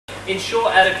ensure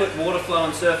adequate water flow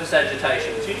and surface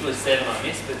agitation. It's usually 7 I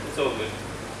miss, but it's all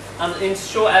good.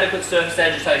 Ensure adequate surface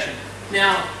agitation.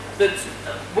 Now,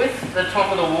 with the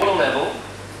top of the water level,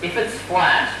 if it's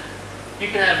flat, you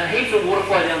can have heaps of water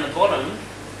flow down the bottom,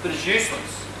 but it's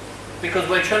useless because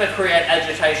we're trying to create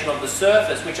agitation of the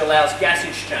surface, which allows gas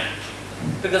exchange.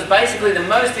 Because basically the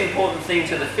most important thing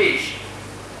to the fish,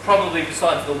 probably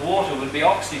besides the water, would be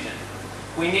oxygen.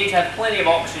 We need to have plenty of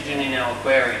oxygen in our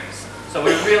aquariums. So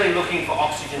we're really looking for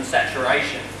oxygen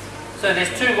saturation. So there's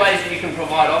 2 ways that you can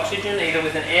provide oxygen, either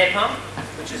with an air pump,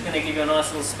 which is going to give you a nice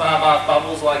little spa bath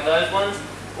bubbles like those ones,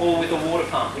 or with a water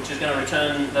pump, which is going to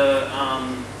return the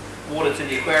water to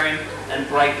the aquarium and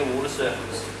break the water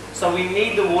surface. So we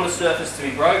need the water surface to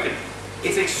be broken.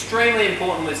 It's extremely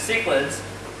important with cichlids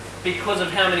because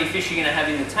of how many fish you're going to have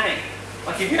in the tank.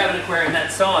 Like if you have an aquarium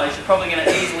that size, you're probably going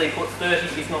to easily put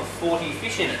 30, if not 40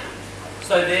 fish in it.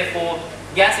 So therefore,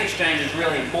 gas exchange is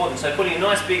really important. So putting a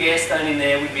nice big air stone in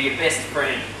there would be your best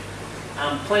friend.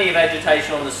 Plenty of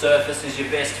agitation on the surface is your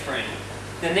best friend.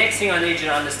 The next thing I need you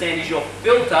to understand is your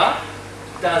filter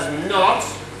does not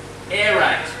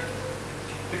aerate.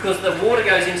 Because the water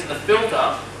goes into the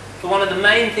filter, so one of the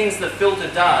main things the filter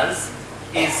does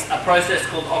is a process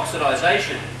called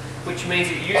oxidization, which means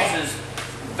it uses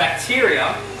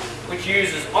bacteria, which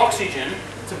uses oxygen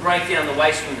to break down the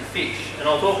waste from the fish. And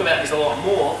I'll talk about this a lot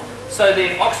more. So the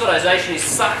oxidization is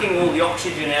sucking all the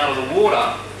oxygen out of the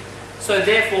water. So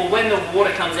therefore, when the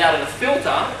water comes out of the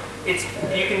filter,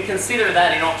 you can consider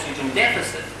that in oxygen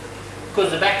deficit,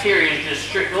 because the bacteria has just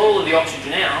stripped all of the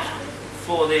oxygen out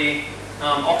for the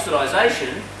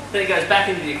oxidization. Then it goes back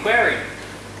into the aquarium.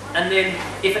 And then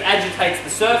if it agitates the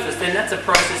surface, then that's a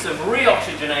process of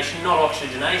reoxygenation, not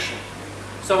oxygenation.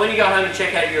 So when you go home and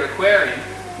check out your aquarium,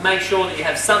 make sure that you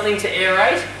have something to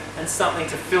aerate and something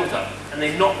to filter, and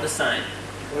they're not the same.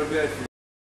 What about